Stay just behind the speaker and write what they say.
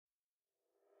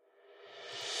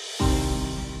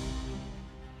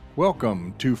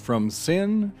Welcome to From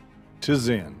Sin to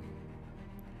Zen.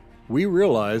 We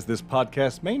realize this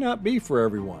podcast may not be for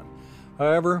everyone.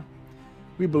 However,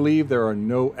 we believe there are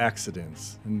no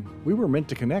accidents, and we were meant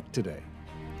to connect today.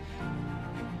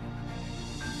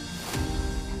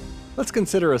 Let's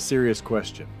consider a serious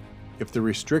question. If the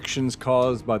restrictions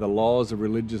caused by the laws of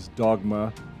religious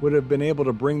dogma would have been able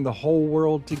to bring the whole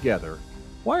world together,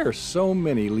 why are so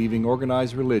many leaving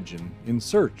organized religion in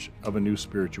search of a new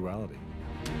spirituality?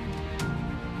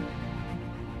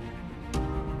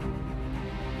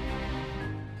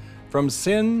 From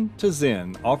Sin to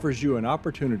Zen offers you an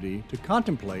opportunity to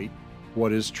contemplate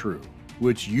what is true,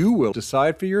 which you will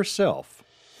decide for yourself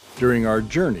during our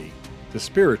journey to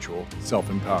spiritual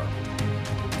self-empowerment.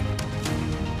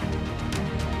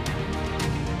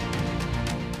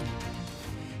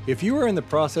 If you are in the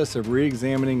process of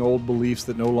re-examining old beliefs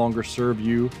that no longer serve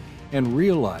you and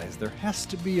realize there has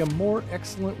to be a more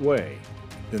excellent way,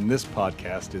 then this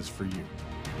podcast is for you.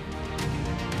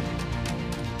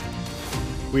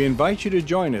 We invite you to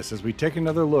join us as we take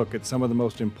another look at some of the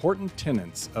most important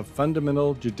tenets of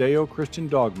fundamental Judeo-Christian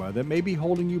dogma that may be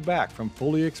holding you back from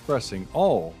fully expressing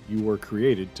all you were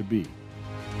created to be.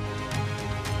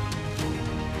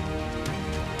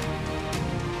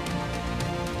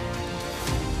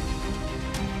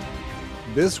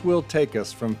 This will take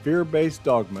us from fear-based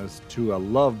dogmas to a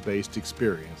love-based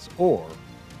experience, or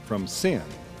from sin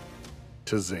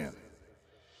to Zen.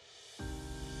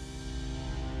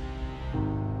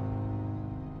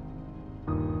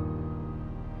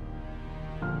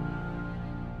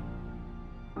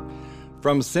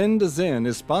 From Sin to Zen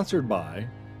is sponsored by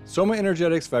Soma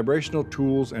Energetics Vibrational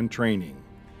Tools and Training.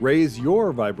 Raise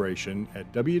your vibration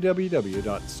at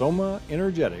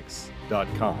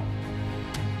www.somaenergetics.com.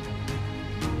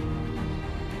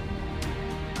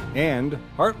 And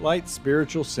Heartlight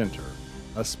Spiritual Center,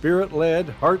 a spirit-led,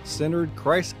 heart-centered,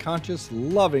 Christ-conscious,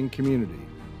 loving community.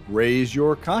 Raise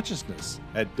your consciousness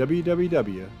at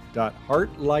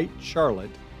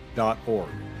www.heartlightcharlotte.org.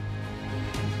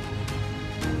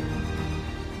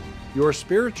 Your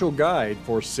spiritual guide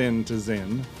for Sin to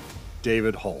Zen,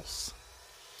 David Hulse.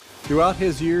 Throughout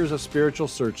his years of spiritual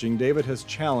searching, David has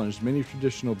challenged many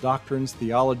traditional doctrines,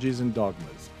 theologies, and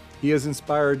dogmas. He has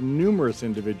inspired numerous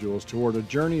individuals toward a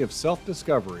journey of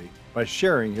self-discovery by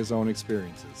sharing his own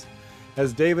experiences.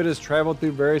 As David has traveled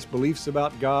through various beliefs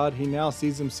about God, he now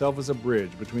sees himself as a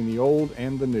bridge between the old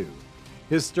and the new.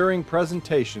 His stirring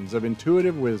presentations of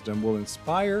intuitive wisdom will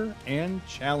inspire and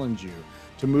challenge you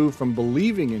to move from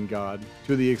believing in God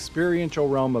to the experiential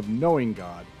realm of knowing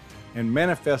God and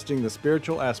manifesting the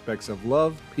spiritual aspects of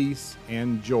love, peace,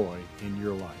 and joy in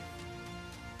your life.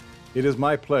 It is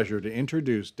my pleasure to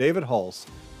introduce David Hulse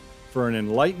for an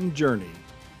enlightened journey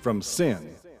from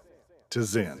sin to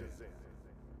Zen.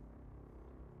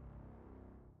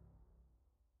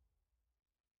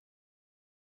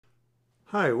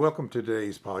 Hi, welcome to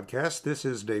today's podcast. This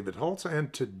is David Hulse,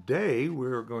 and today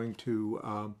we're going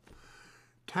to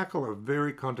tackle a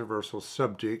very controversial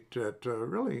subject that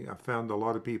really I found a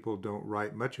lot of people don't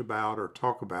write much about or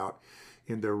talk about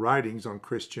in their writings on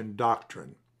Christian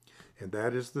doctrine, and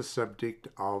that is the subject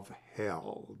of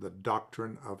hell, the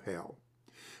doctrine of hell.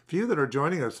 For you that are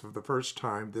joining us for the first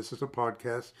time, this is a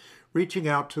podcast reaching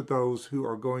out to those who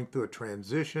are going through a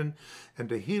transition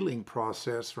and a healing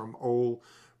process from old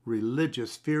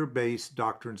religious fear-based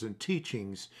doctrines and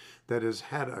teachings that has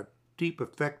had a deep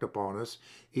effect upon us,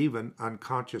 even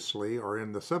unconsciously or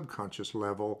in the subconscious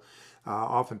level.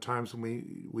 Oftentimes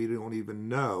we don't even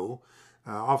know.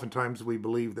 Oftentimes we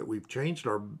believe that we've changed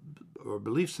our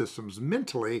belief systems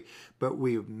mentally, but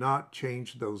we have not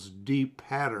changed those deep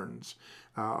patterns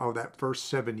of that first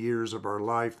 7 years of our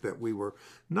life that we were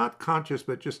not conscious,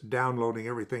 but just downloading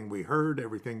everything we heard,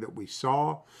 everything that we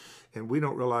saw. And we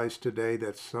don't realize today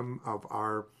that some of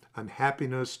our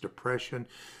unhappiness, depression,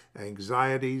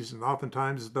 anxieties, and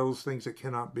oftentimes those things that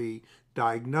cannot be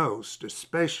diagnosed,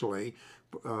 especially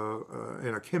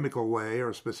in a chemical way or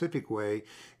a specific way,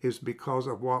 is because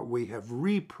of what we have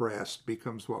repressed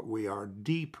becomes what we are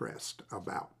depressed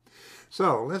about.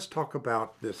 So let's talk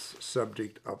about this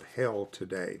subject of hell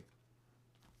today.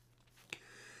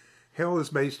 Hell is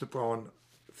based upon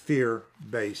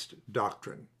fear-based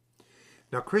doctrine.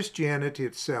 Now, Christianity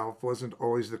itself wasn't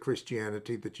always the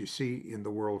Christianity that you see in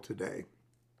the world today.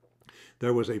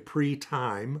 There was a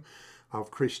pre-time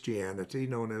of Christianity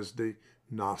known as the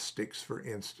Gnostics, for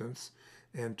instance,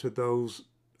 and to those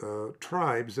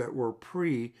tribes that were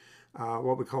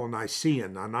what we call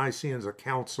Nicene. Now, Nicene is a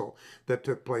council that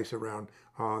took place around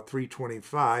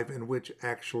 325, in which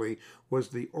actually was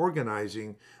the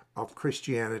organizing of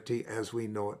Christianity as we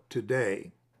know it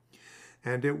today.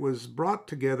 And it was brought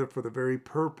together for the very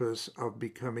purpose of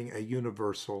becoming a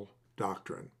universal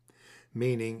doctrine,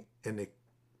 meaning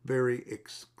very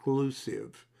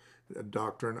exclusive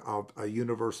doctrine of a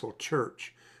universal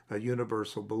church, a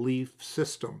universal belief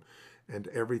system, and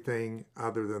everything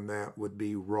other than that would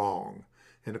be wrong.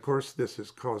 And of course, this has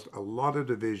caused a lot of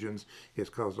divisions. It's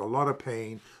caused a lot of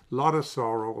pain, a lot of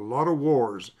sorrow, a lot of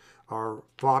wars are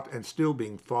fought and still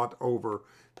being fought over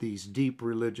these deep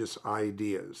religious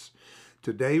ideas.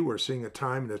 Today, we're seeing a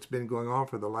time that's been going on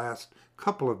for the last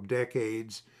couple of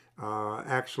decades,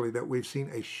 actually, that we've seen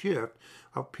a shift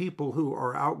of people who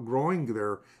are outgrowing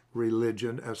their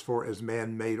religion as far as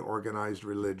man-made organized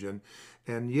religion,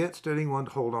 and yet studying one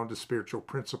to hold on to spiritual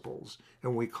principles.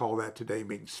 And we call that today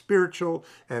being spiritual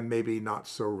and maybe not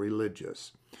so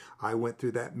religious. I went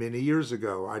through that many years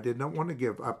ago. I did not want to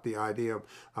give up the idea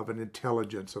of an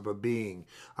intelligence, of a being.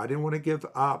 I didn't want to give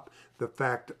up the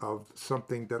fact of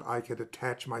something that I could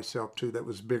attach myself to that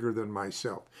was bigger than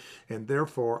myself. And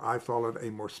therefore, I followed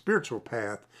a more spiritual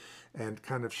path and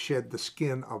kind of shed the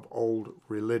skin of old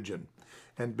religion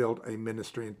and built a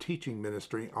ministry and teaching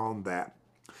ministry on that.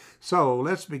 So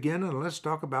let's begin and let's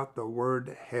talk about the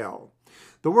word hell.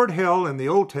 The word hell in the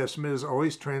Old Testament is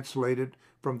always translated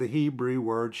from the Hebrew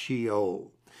word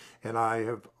Sheol. And I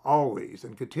have always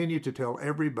and continue to tell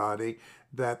everybody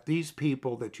that these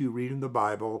people that you read in the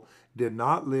Bible did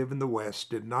not live in the West,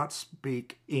 did not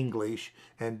speak English,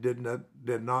 and did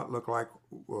not look like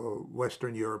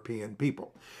Western European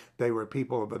people. They were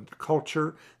people of a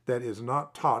culture that is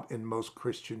not taught in most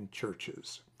Christian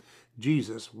churches.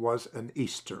 Jesus was an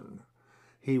Eastern.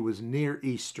 He was Near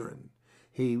Eastern.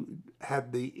 He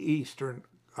had the Eastern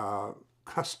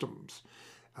customs.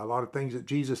 A lot of things that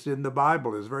Jesus did in the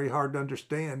Bible is very hard to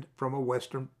understand from a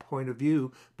Western point of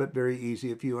view, but very easy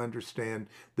if you understand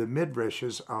the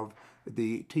midrashes of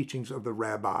the teachings of the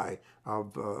rabbi,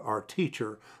 of our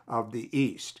teacher of the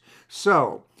East.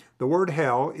 So the word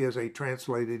hell is a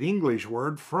translated English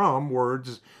word from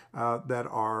words that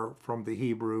are from the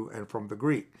Hebrew and from the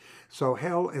Greek. So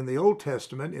hell in the Old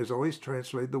Testament is always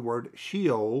translated the word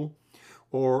Sheol,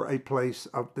 or a place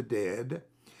of the dead.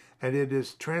 And it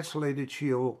is translated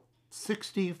Sheol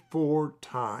 64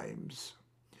 times.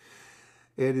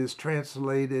 It is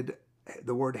translated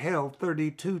the word hell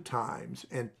 32 times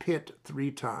and pit 3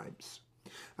 times.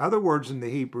 Other words in the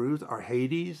Hebrews are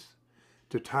Hades,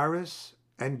 Tartarus,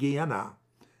 and Gehenna.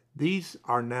 These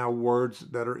are now words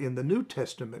that are in the New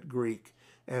Testament Greek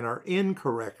and are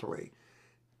incorrectly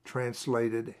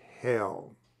translated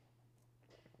hell.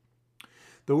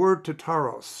 The word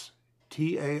Tartarus,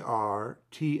 Tartarus,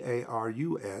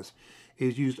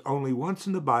 is used only once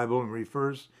in the Bible and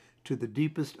refers to the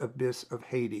deepest abyss of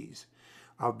Hades.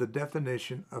 Of the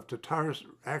definition of Tartarus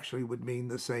actually would mean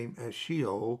the same as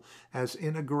Sheol, as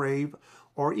in a grave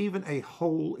or even a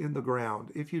hole in the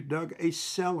ground. If you dug a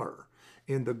cellar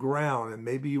in the ground and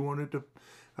maybe you wanted to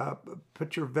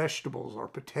put your vegetables or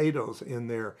potatoes in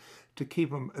there to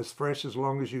keep them as fresh as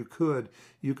long as you could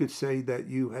say that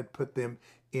you had put them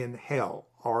in hell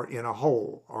or in a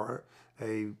hole or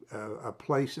a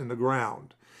place in the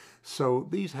ground. So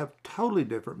these have totally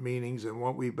different meanings than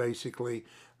what we basically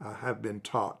have been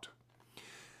taught.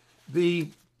 The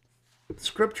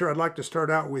scripture I'd like to start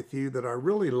out with you that I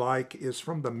really like is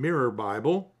from the Mirror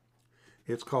Bible.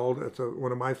 It's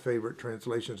one of my favorite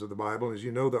translations of the Bible. As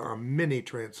you know, there are many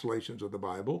translations of the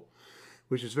Bible,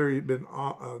 which has been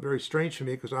very strange to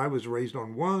me because I was raised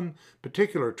on one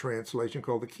particular translation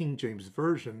called the King James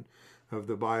Version of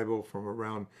the Bible from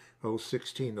around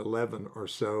 1611 or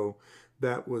so,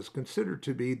 that was considered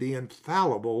to be the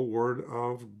infallible Word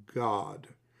of God.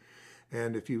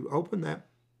 And if you open that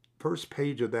first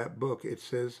page of that book, it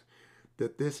says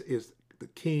that this is the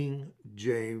King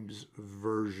James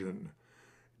Version.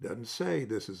 It doesn't say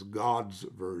this is God's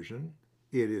version.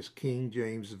 It is King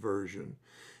James Version.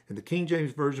 And the King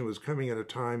James Version was coming at a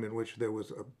time in which there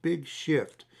was a big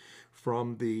shift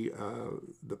from the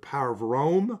power of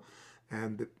Rome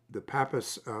and the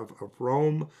papacy of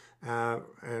Rome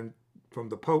and from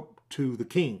the Pope to the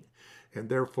King. And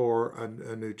therefore,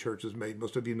 a new church is made.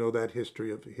 Most of you know that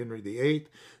history of Henry VIII,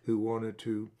 who wanted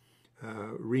to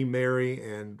remarry,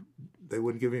 and they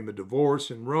wouldn't give him a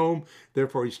divorce in Rome.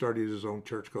 Therefore, he started his own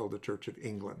church called the Church of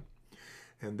England.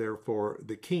 And therefore,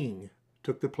 the king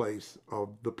took the place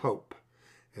of the Pope.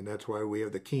 And that's why we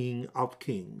have the King of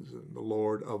Kings and the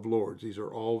Lord of Lords. These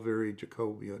are all very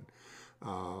Jacobean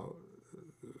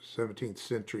 17th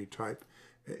century type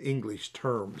English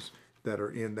terms that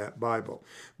are in that Bible.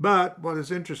 But what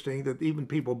is interesting that even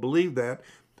people believe that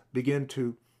begin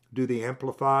to do the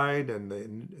Amplified and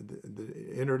the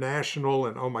International,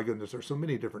 and oh my goodness, there's so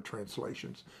many different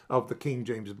translations of the King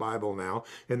James Bible now.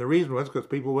 And the reason was because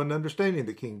people weren't understanding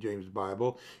the King James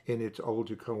Bible in its old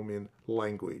Jacobean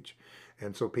language.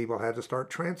 And so people had to start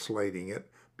translating it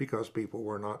because people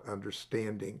were not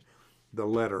understanding the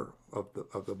letter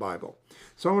of the Bible.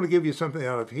 So I want to give you something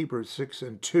out of Hebrews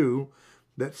 6:2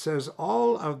 that says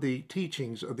all of the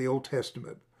teachings of the Old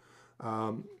Testament,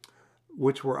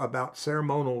 which were about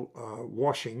ceremonial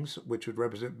washings, which would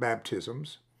represent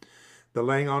baptisms, the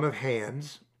laying on of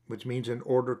hands, which means in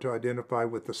order to identify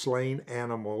with the slain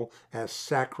animal as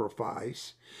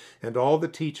sacrifice, and all the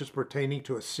teachings pertaining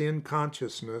to a sin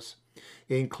consciousness,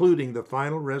 including the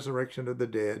final resurrection of the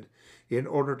dead in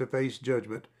order to face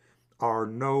judgment, are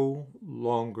no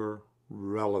longer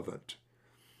relevant.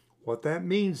 What that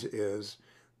means is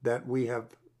that we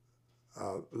have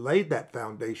laid that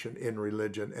foundation in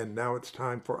religion, and now it's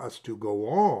time for us to go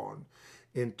on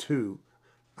into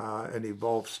an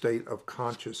evolved state of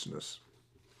consciousness.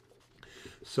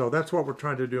 So that's what we're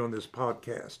trying to do on this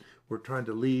podcast. We're trying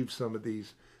to leave some of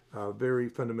these very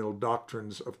fundamental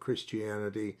doctrines of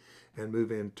Christianity and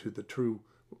move into the true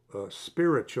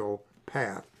spiritual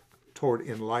path toward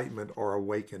enlightenment or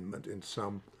awakenment in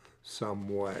some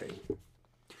way.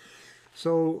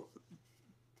 So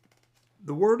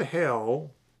the word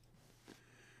hell,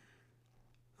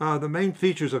 the main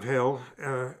features of hell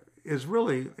is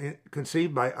really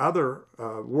conceived by other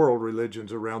world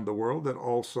religions around the world that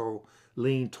also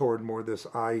lean toward more this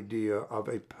idea of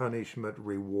a punishment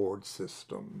reward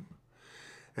system.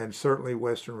 And certainly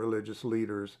Western religious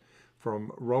leaders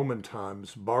from Roman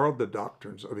times borrowed the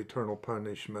doctrines of eternal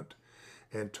punishment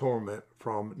and torment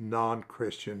from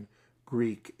non-Christian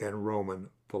Greek and Roman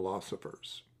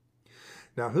philosophers.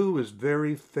 Now, who was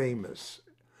very famous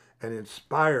and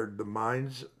inspired the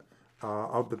minds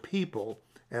of the people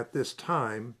at this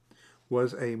time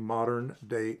was a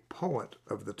modern-day poet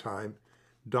of the time,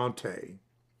 Dante.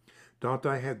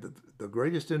 Dante had the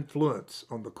greatest influence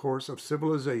on the course of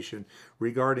civilization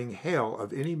regarding hell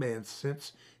of any man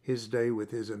since his day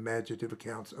with his imaginative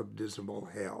accounts of dismal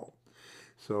hell.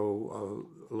 So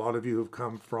a lot of you who've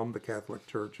come from the Catholic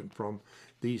Church and from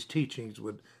these teachings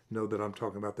would know that I'm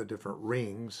talking about the different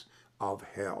rings of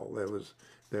hell.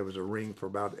 There was a ring for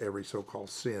about every so-called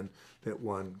sin that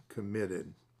one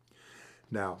committed.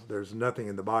 Now, there's nothing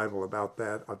in the Bible about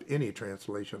that of any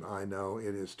translation I know.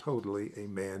 It is totally a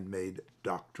man-made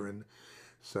doctrine,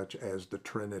 such as the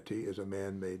Trinity is a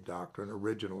man-made doctrine.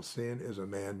 Original sin is a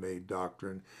man-made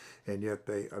doctrine, and yet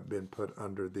they have been put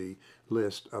under the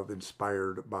list of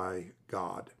inspired by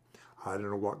God. I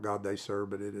don't know what God they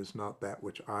serve, but it is not that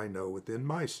which I know within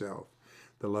myself,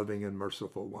 the loving and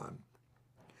merciful one.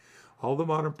 All the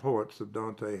modern poets of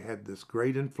Dante had this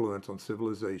great influence on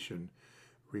civilization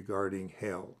regarding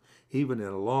hell. Even in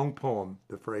a long poem,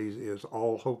 the phrase is,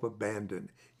 "All hope abandon,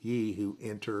 ye who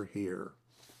enter here."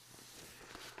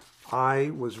 I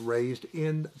was raised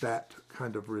in that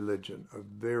kind of religion, a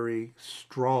very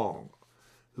strong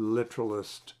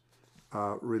literalist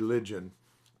religion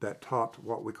that taught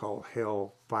what we call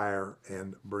hell, fire,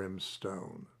 and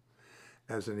brimstone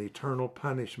as an eternal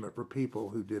punishment for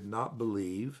people who did not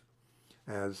believe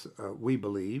as we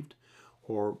believed,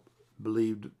 or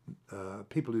believed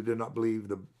people who did not believe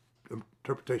the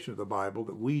interpretation of the Bible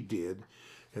that we did,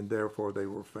 and therefore they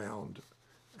were found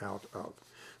out of.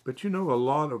 But you know, a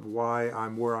lot of why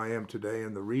I'm where I am today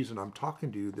and the reason I'm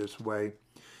talking to you this way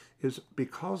is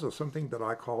because of something that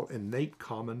I call innate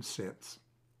common sense.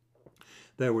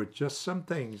 There were just some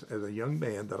things as a young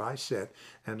man that I sat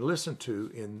and listened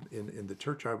to in the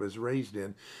church I was raised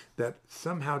in that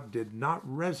somehow did not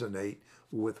resonate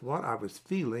with what I was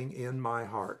feeling in my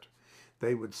heart.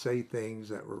 They would say things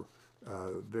that were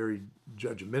very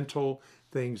judgmental,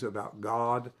 things about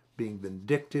God being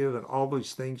vindictive and all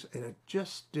these things, and it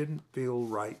just didn't feel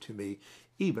right to me,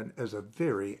 even as a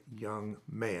very young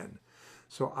man.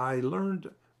 So I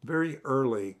learned very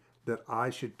early that I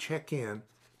should check in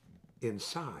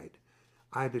inside.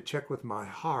 I had to check with my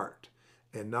heart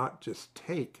and not just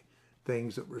take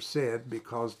things that were said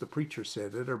because the preacher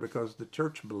said it or because the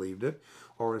church believed it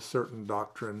or a certain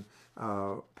doctrine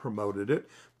promoted it.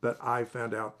 But I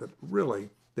found out that really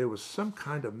there was some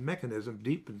kind of mechanism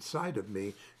deep inside of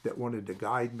me that wanted to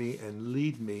guide me and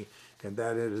lead me, and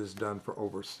that it has done for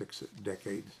over 6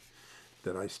 decades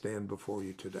that I stand before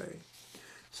you today.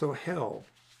 So hell.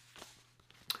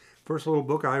 First little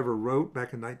book I ever wrote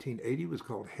back in 1980 was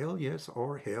called Hell Yes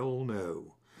or Hell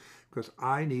No, because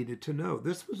I needed to know.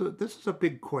 This is a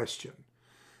big question.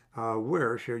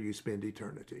 Where shall you spend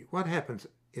eternity? What happens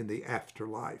in the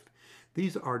afterlife?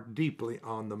 These are deeply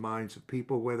on the minds of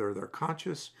people, whether they're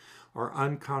conscious are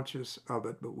unconscious of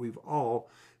it, but we've all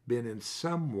been in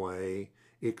some way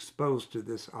exposed to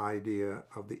this idea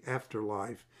of the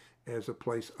afterlife as a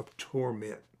place of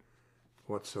torment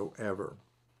whatsoever.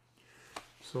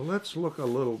 So let's look a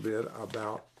little bit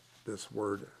about this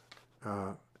word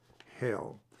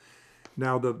hell.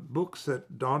 Now, the books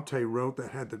that Dante wrote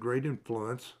that had the great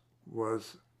influence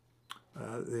was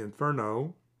the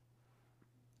Inferno,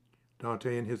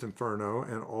 Dante and his Inferno,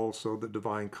 and also the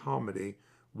Divine Comedy,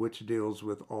 which deals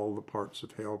with all the parts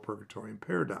of hell, purgatory, and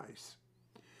paradise.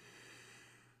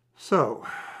 So,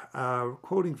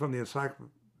 quoting from the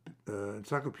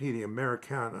Encyclopedia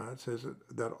Americana, it says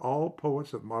that all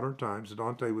poets of modern times,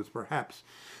 Dante was perhaps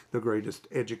the greatest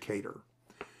educator.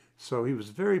 So he was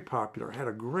very popular, had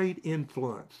a great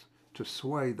influence to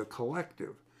sway the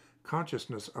collective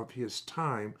consciousness of his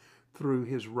time through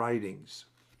his writings.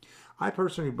 I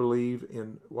personally believe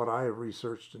in what I have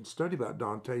researched and studied about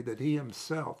Dante, that he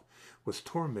himself was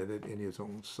tormented in his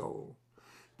own soul.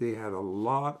 He had a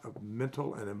lot of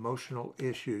mental and emotional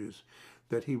issues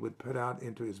that he would put out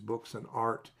into his books and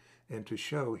art, and to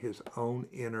show his own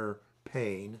inner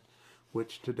pain,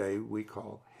 which today we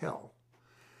call hell.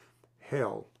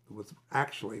 Hell was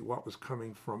actually what was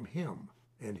coming from him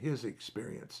and his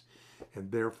experience, and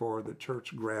therefore the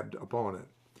church grabbed upon it.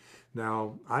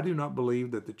 Now, I do not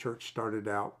believe that the church started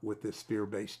out with this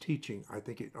fear-based teaching. I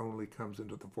think it only comes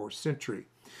into the 4th century.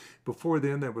 Before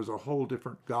then, there was a whole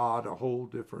different God, a whole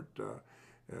different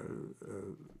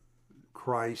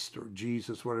Christ or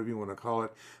Jesus, whatever you want to call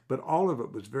it. But all of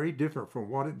it was very different from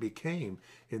what it became,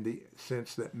 in the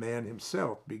sense that man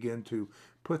himself began to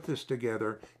put this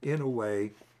together in a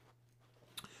way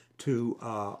to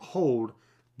hold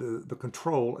the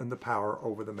control and the power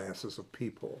over the masses of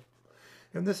people.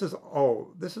 And this is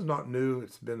not new.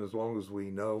 It's been as long as we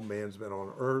know man's been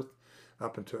on earth,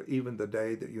 up until even the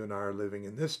day that you and I are living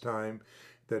in this time,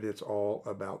 that it's all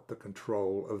about the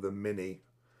control of the many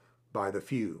by the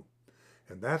few.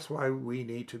 And that's why we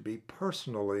need to be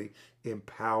personally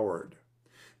empowered.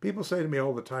 People say to me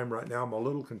all the time right now, I'm a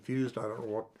little confused. I don't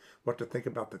know what to think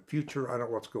about the future. I don't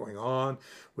know what's going on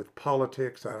with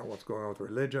politics. I don't know what's going on with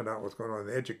religion. I don't know what's going on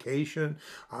in education.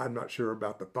 I'm not sure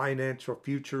about the financial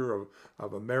future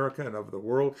of America and of the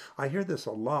world. I hear this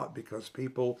a lot because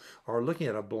people are looking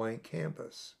at a blank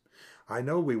canvas. I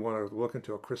know we want to look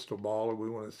into a crystal ball and we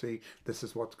want to see this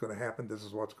is what's going to happen, this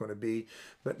is what's going to be.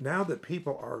 But now that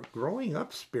people are growing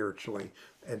up spiritually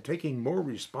and taking more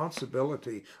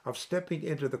responsibility of stepping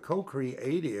into the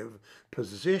co-creative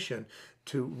position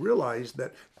to realize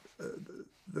that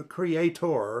the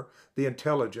creator, the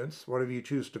intelligence, whatever you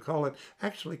choose to call it,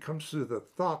 actually comes through the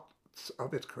thoughts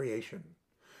of its creation.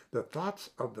 The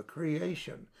thoughts of the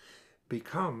creation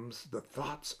becomes the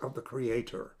thoughts of the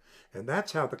creator. And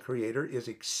that's how the creator is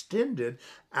extended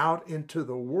out into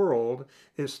the world,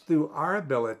 is through our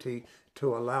ability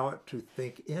to allow it to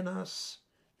think in us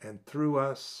and through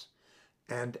us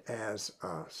and as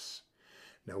us.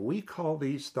 Now, we call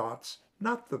these thoughts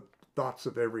not the thoughts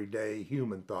of everyday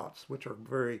human thoughts, which are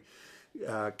very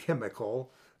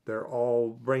chemical. They're all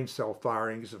brain cell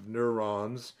firings of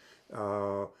neurons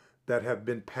that have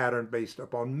been patterned based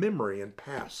upon memory and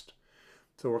past.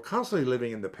 So we're constantly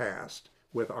living in the past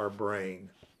with our brain.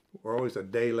 We're always a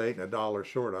day late and a dollar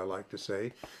short, I like to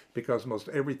say, because most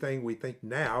everything we think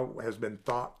now has been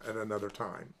thought at another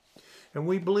time. And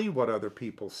we believe what other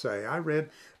people say. I read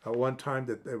one time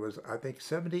that there was, I think,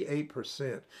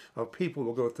 78% of people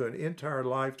will go through an entire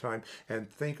lifetime and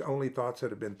think only thoughts that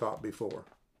have been thought before.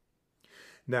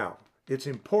 Now, it's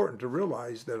important to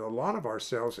realize that a lot of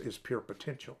ourselves is pure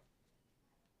potential.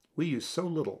 We use so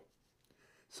little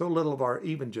of our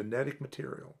even genetic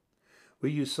material. We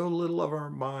use so little of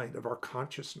our mind, of our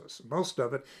consciousness. Most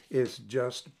of it is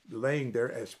just laying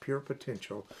there as pure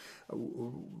potential,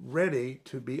 ready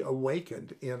to be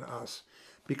awakened in us,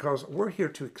 because we're here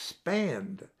to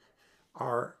expand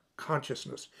our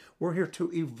consciousness. We're here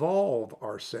to evolve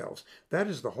ourselves. That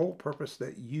is the whole purpose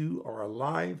that you are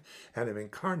alive and have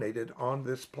incarnated on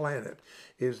this planet,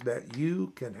 is that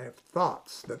you can have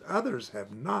thoughts that others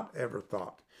have not ever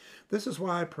thought. This is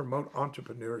why I promote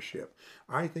entrepreneurship.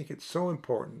 I think it's so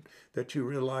important that you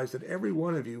realize that every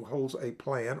one of you holds a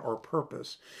plan or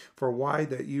purpose for why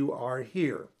that you are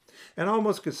here. And I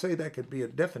almost could say that could be a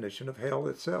definition of hell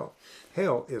itself.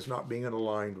 Hell is not being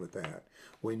aligned with that.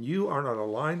 When you are not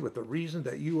aligned with the reason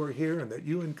that you are here and that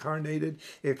you incarnated,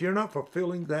 if you're not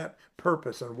fulfilling that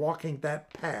purpose and walking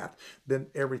that path, then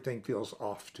everything feels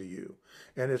off to you.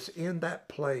 And it's in that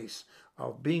place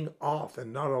of being off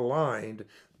and not aligned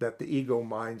that the ego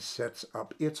mind sets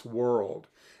up its world.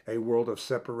 a world of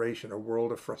separation, a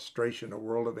world of frustration, a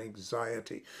world of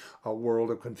anxiety, a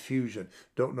world of confusion,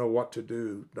 don't know what to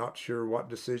do, not sure what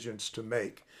decisions to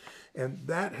make. And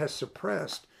that has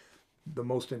suppressed the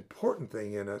most important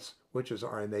thing in us, which is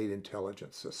our innate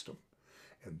intelligence system.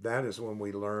 And that is when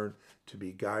we learn to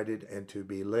be guided and to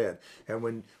be led. And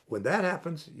when that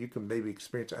happens, you can maybe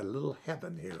experience a little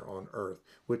heaven here on earth,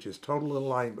 which is total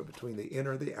alignment between the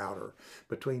inner and the outer,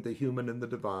 between the human and the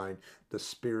divine, the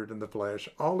spirit and the flesh.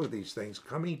 All of these things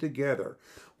coming together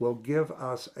will give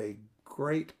us a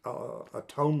great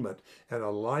atonement and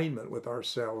alignment with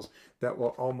ourselves that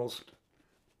will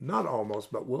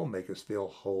will make us feel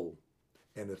whole.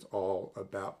 And it's all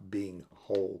about being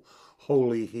whole,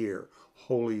 holy here,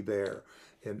 holy there,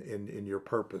 in your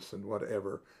purpose and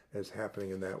whatever is happening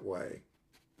in that way.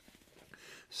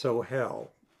 So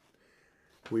hell,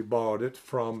 we borrowed it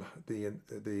from the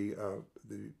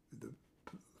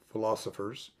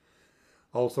philosophers,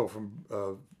 also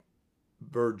from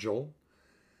Virgil.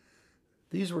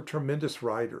 These were tremendous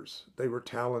writers. They were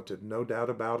talented, no doubt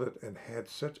about it, and had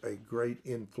such a great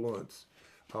influence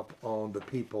upon the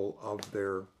people of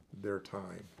their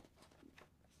time.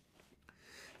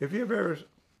 If you ever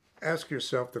ask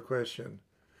yourself the question,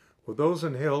 will those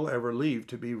in hell ever leave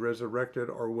to be resurrected,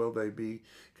 or will they be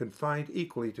confined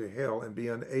equally to hell and be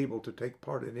unable to take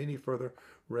part in any further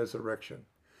resurrection?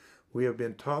 We have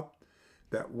been taught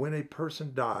that when a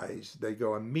person dies, they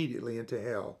go immediately into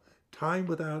hell, time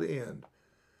without end.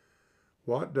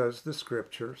 What does the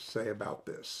scripture say about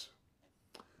this?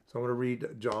 So I'm going to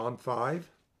read John 5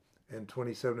 and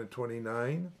 27 and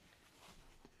 29.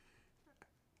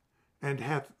 And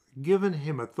hath given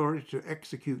him authority to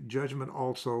execute judgment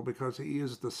also, because he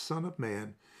is the Son of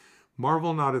Man.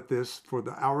 Marvel not at this, for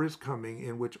the hour is coming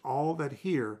in which all that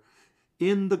hear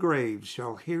in the graves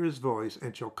shall hear his voice,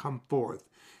 and shall come forth,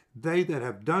 they that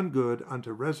have done good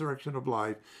unto resurrection of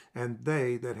life, and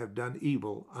they that have done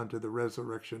evil unto the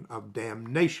resurrection of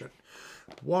damnation.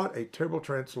 What a terrible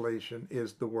translation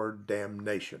is the word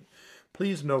damnation.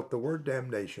 Please note the word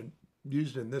damnation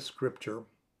used in this scripture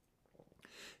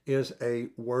is a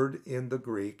word in the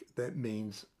Greek that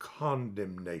means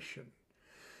condemnation.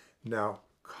 Now,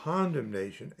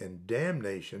 condemnation and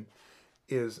damnation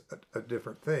is a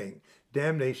different thing.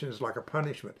 Damnation is like a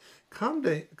punishment.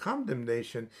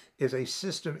 Condemnation is a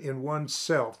system in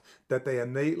oneself that they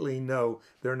innately know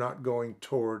they're not going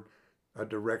toward a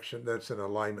direction that's in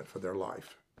alignment for their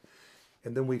life.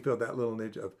 And then we feel that little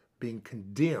nudge of being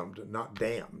condemned, not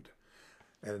damned.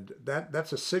 And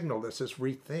that's a signal that says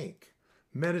rethink,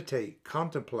 meditate,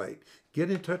 contemplate,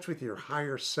 get in touch with your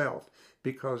higher self,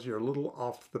 because you're a little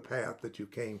off the path that you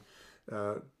came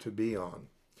to be on.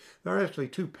 There are actually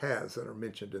two paths that are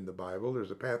mentioned in the Bible.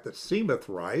 There's a path that seemeth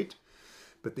right,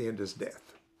 but the end is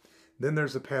death. Then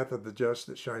there's the path of the just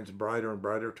that shines brighter and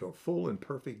brighter to a full and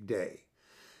perfect day.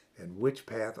 And which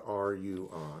path are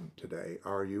you on today?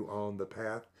 Are you on the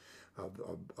path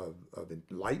of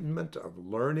enlightenment, of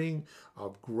learning,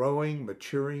 of growing,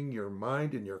 maturing your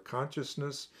mind and your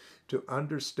consciousness to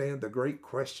understand the great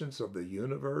questions of the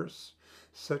universe,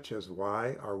 such as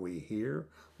why are we here?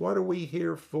 What are we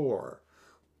here for?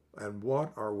 And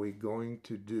what are we going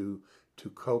to do to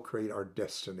co-create our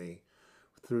destiny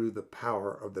through the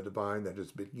power of the divine that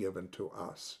has been given to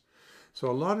us? So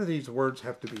a lot of these words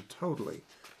have to be totally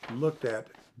looked at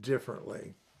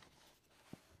differently.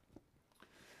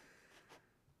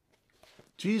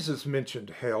 Jesus mentioned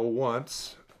hell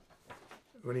once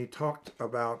when he talked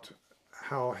about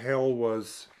how hell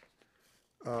was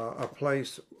a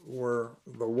place where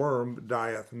the worm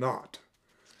dieth not.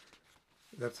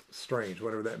 That's strange,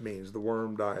 whatever that means. The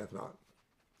worm dieth not.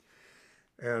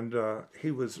 And he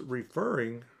was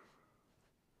referring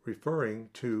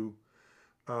to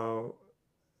a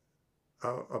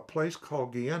place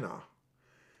called Gehenna.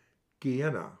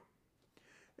 Gehenna.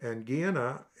 And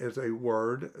Gehenna is a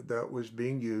word that was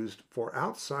being used for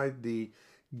outside the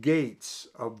gates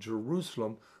of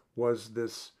Jerusalem was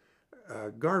this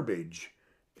garbage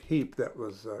heap that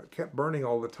was kept burning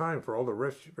all the time for all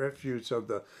the refuse of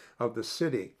the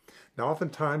city. Now,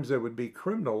 oftentimes there would be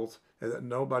criminals that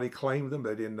nobody claimed them.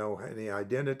 They didn't know any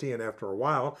identity, and after a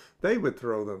while, they would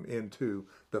throw them into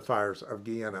the fires of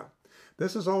Gehenna.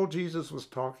 This is all Jesus was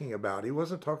talking about. He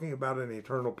wasn't talking about an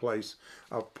eternal place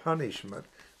of punishment,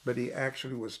 but he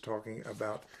actually was talking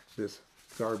about this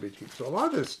garbage heap. So a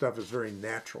lot of this stuff is very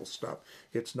natural stuff.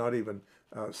 It's not even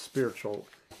spiritual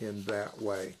in that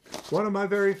way. One of my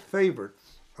very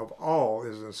favorites of all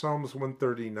is in Psalms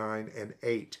 139 and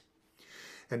 8.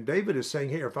 And David is saying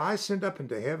here, if I ascend up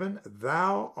into heaven,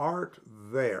 thou art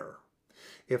there.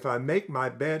 If I make my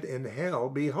bed in hell,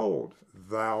 behold,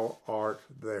 thou art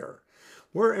there.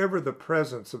 Wherever the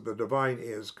presence of the divine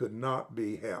is could not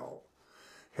be hell.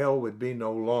 Hell would be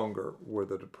no longer where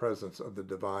the presence of the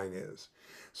divine is.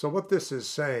 So what this is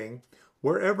saying,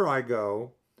 wherever I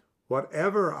go,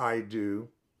 whatever I do,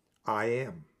 I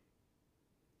am.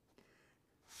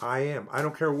 I am. I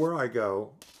don't care where I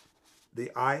go.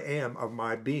 The I am of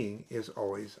my being is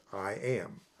always I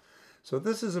am. So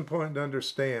this is important to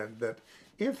understand, that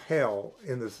if hell,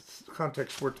 in the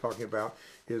context we're talking about,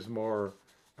 is more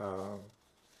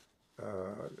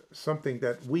something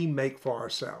that we make for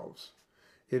ourselves,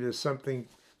 it is something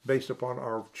based upon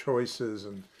our choices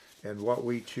and what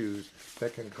we choose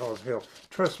that can cause hell.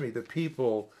 Trust me, the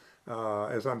people,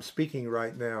 as I'm speaking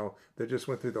right now, that just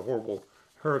went through the horrible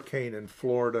hurricane in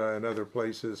Florida and other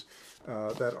places,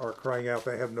 that are crying out.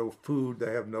 They have no food,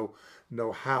 they have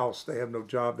no house, they have no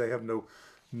job, they have no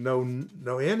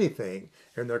anything,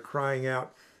 and they're crying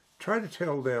out. Try to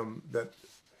tell them that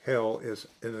hell is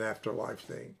an afterlife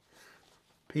thing.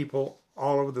 People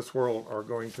all over this world are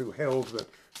going through hells that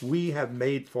we have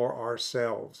made for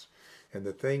ourselves. And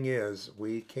the thing is,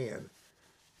 we can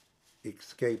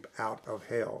escape out of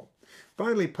hell.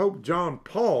 Finally, Pope John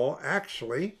Paul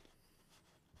actually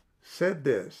said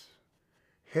this: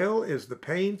 hell is the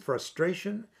pain,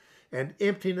 frustration, and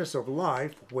emptiness of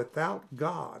life without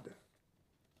God.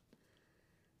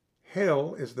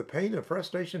 Hell is the pain and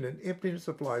frustration and emptiness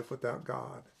of life without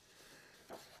God.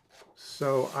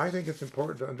 So I think it's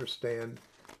important to understand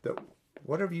that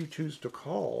whatever you choose to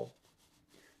call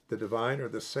the divine or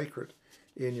the sacred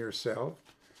in yourself,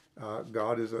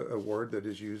 God is a word that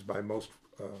is used by most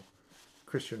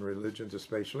Christian religions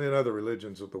especially, and other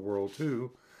religions of the world too,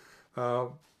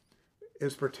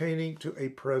 is pertaining to a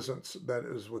presence that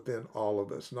is within all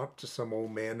of us, not to some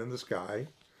old man in the sky,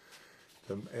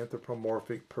 the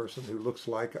anthropomorphic person who looks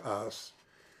like us,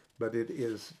 but it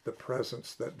is the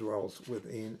presence that dwells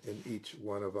within in each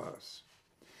one of us.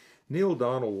 Neil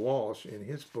Donald Walsh, in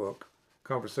his book,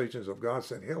 Conversations of God,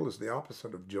 said hell is the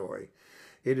opposite of joy.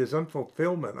 It is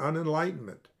unfulfillment,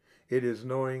 unenlightenment. It is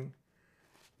knowing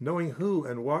who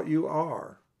and what you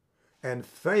are and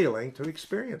failing to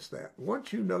experience that.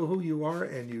 Once you know who you are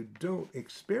and you don't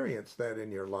experience that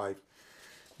in your life,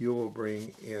 you will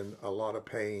bring in a lot of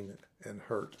pain and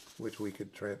hurt, which we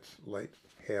could translate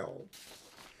hell.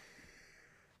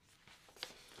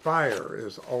 Fire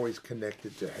is always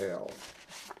connected to hell.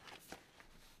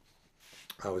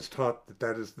 I was taught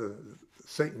that is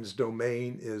Satan's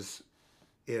domain is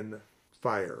in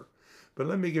fire. But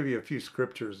let me give you a few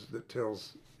scriptures that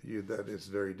tells you that it's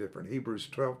very different. Hebrews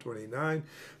 12:29,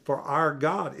 for our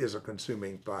God is a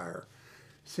consuming fire.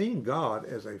 Seeing God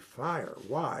as a fire.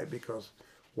 Why? Because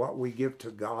what we give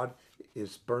to God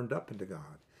is burned up into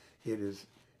God. It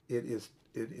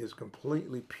is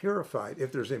completely purified.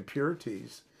 If there's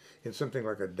impurities in something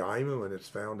like a diamond, when it's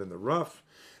found in the rough,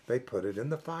 they put it in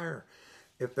the fire.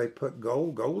 If they put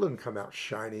gold doesn't come out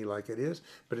shiny like it is,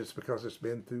 but it's because it's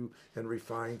been through and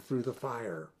refined through the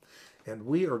fire. And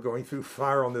we are going through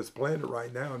fire on this planet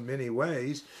right now in many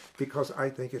ways, because I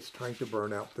think it's trying to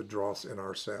burn out the dross in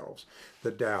ourselves.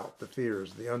 The doubt, the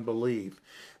fears, the unbelief,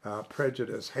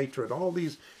 prejudice, hatred, all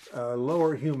these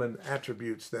lower human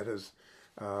attributes that has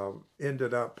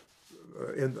ended up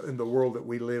in the world that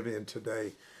we live in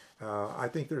today. I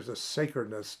think there's a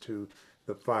sacredness to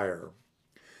the fire.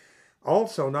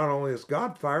 Also, not only is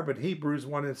God fire, but Hebrews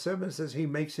 1:7 says he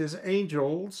makes his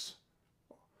angels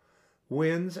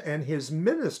winds and his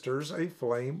ministers a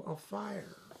flame of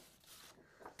fire.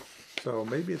 So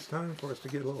maybe it's time for us to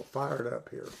get a little fired up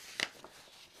here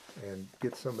and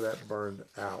get some of that burned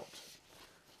out.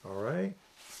 All right?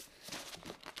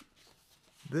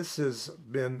 This has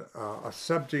been a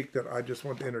subject that I just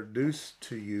want to introduce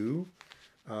to you.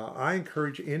 I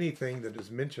encourage anything that is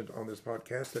mentioned on this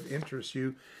podcast that interests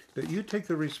you, that you take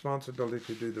the responsibility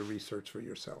to do the research for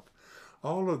yourself.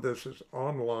 All of this is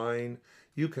online.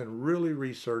 You can really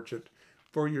research it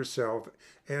for yourself.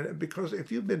 And because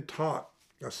if you've been taught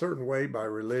a certain way by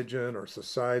religion or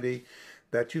society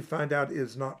that you find out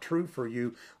is not true for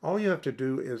you, all you have to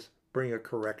do is bring a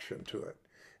correction to it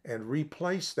and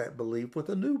replace that belief with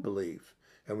a new belief.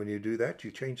 And when you do that,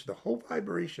 you change the whole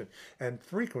vibration and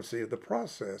frequency of the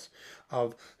process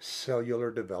of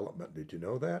cellular development. Did you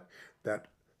know that? That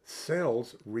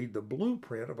cells read the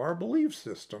blueprint of our belief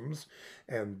systems,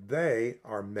 and they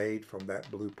are made from that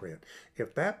blueprint.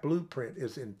 If that blueprint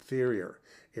is inferior,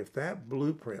 if that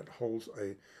blueprint holds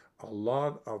a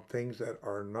lot of things that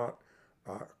are not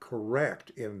correct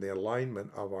in the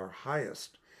alignment of our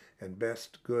highest and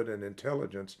best good and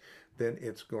intelligence, then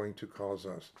it's going to cause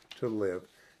us to live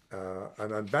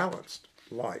an unbalanced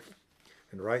life.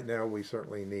 And right now we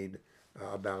certainly need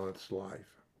a balanced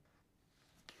life.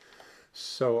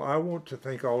 So I want to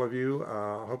thank all of you.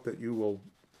 I hope that you will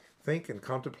think and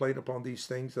contemplate upon these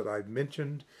things that I've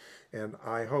mentioned. And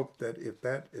I hope that if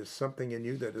that is something in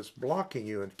you that is blocking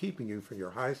you and keeping you from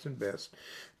your highest and best,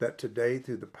 that today,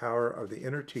 through the power of the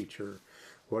inner teacher,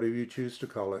 whatever you choose to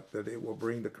call it, that it will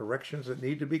bring the corrections that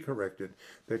need to be corrected,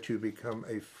 that you become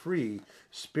a free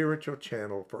spiritual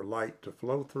channel for light to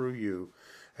flow through you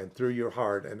and through your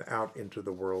heart and out into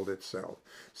the world itself.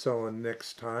 So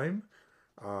next time,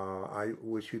 I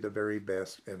wish you the very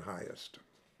best and highest.